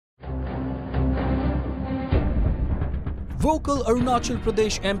Vocal Arunachal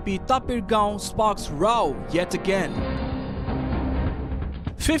Pradesh MP Tapir Gao sparks row yet again.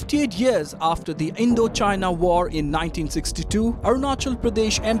 58 years after the Indo-China War in 1962, Arunachal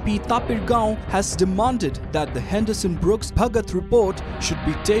Pradesh MP Tapir Gao has demanded that the Henderson-Brooks Bhagat report should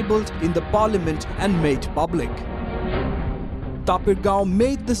be tabled in the parliament and made public. Tapir Gao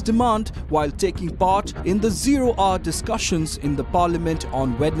made this demand while taking part in the zero-hour discussions in the parliament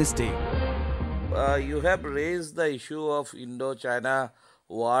on Wednesday. You have raised the issue of Indo-China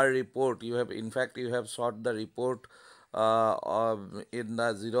war report. You have sought the report in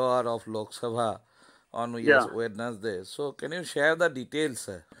the 0 hour of Lok Sabha on Wednesday. So can you share the details,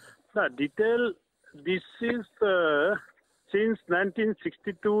 sir? The detail, this is since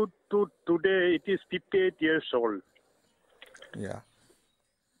 1962 to today, it is 58 years old. Yeah.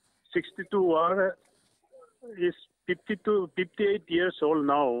 62 war is 58 years old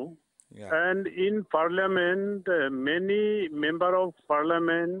now. Yeah. And in parliament, many member of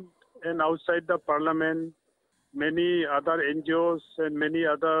parliament and outside the parliament, many other NGOs and many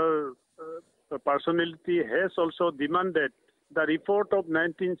other personality has also demanded the report of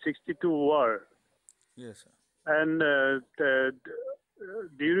 1962 war. Yes, sir. And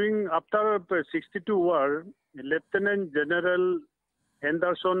after 62 war, Lieutenant General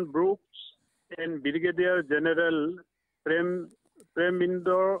Henderson Brooks and Brigadier General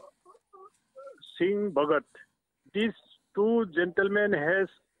Preminder Singh Bhagat, these two gentlemen has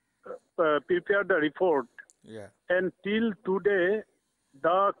prepared the report. Yeah. And till today,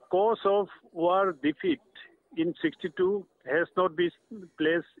 the cause of war defeat in 62 has not been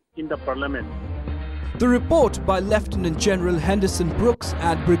placed in the parliament. The report by Lieutenant General Henderson Brooks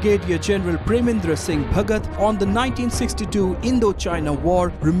and Brigadier General Preminder Singh Bhagat on the 1962 Indo-China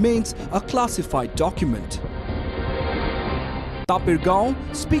War remains a classified document. Tapir Gao,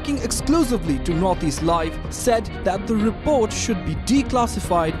 speaking exclusively to Northeast Live, said that the report should be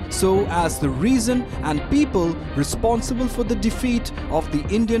declassified so as the reason and people responsible for the defeat of the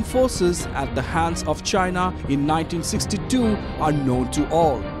Indian forces at the hands of China in 1962 are known to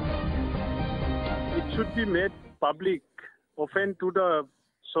all. It should be made public, open to the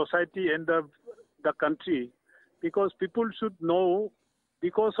society and the country, because people should know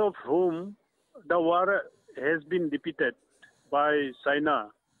because of whom the war has been defeated by China.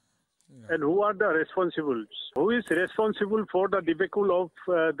 Yeah. And who are the responsibles? Who is responsible for the debacle of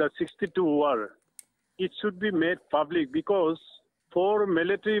the 62 war? It should be made public, because for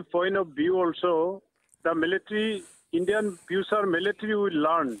military point of view also, the military, Indian future military will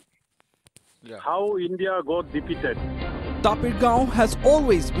learn how India got defeated. Tapir Gao has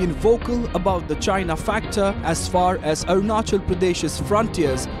always been vocal about the China factor as far as Arunachal Pradesh's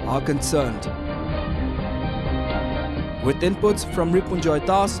frontiers are concerned. With inputs from Ripunjoy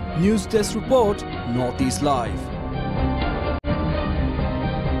Das, News Desk Report, Northeast Live.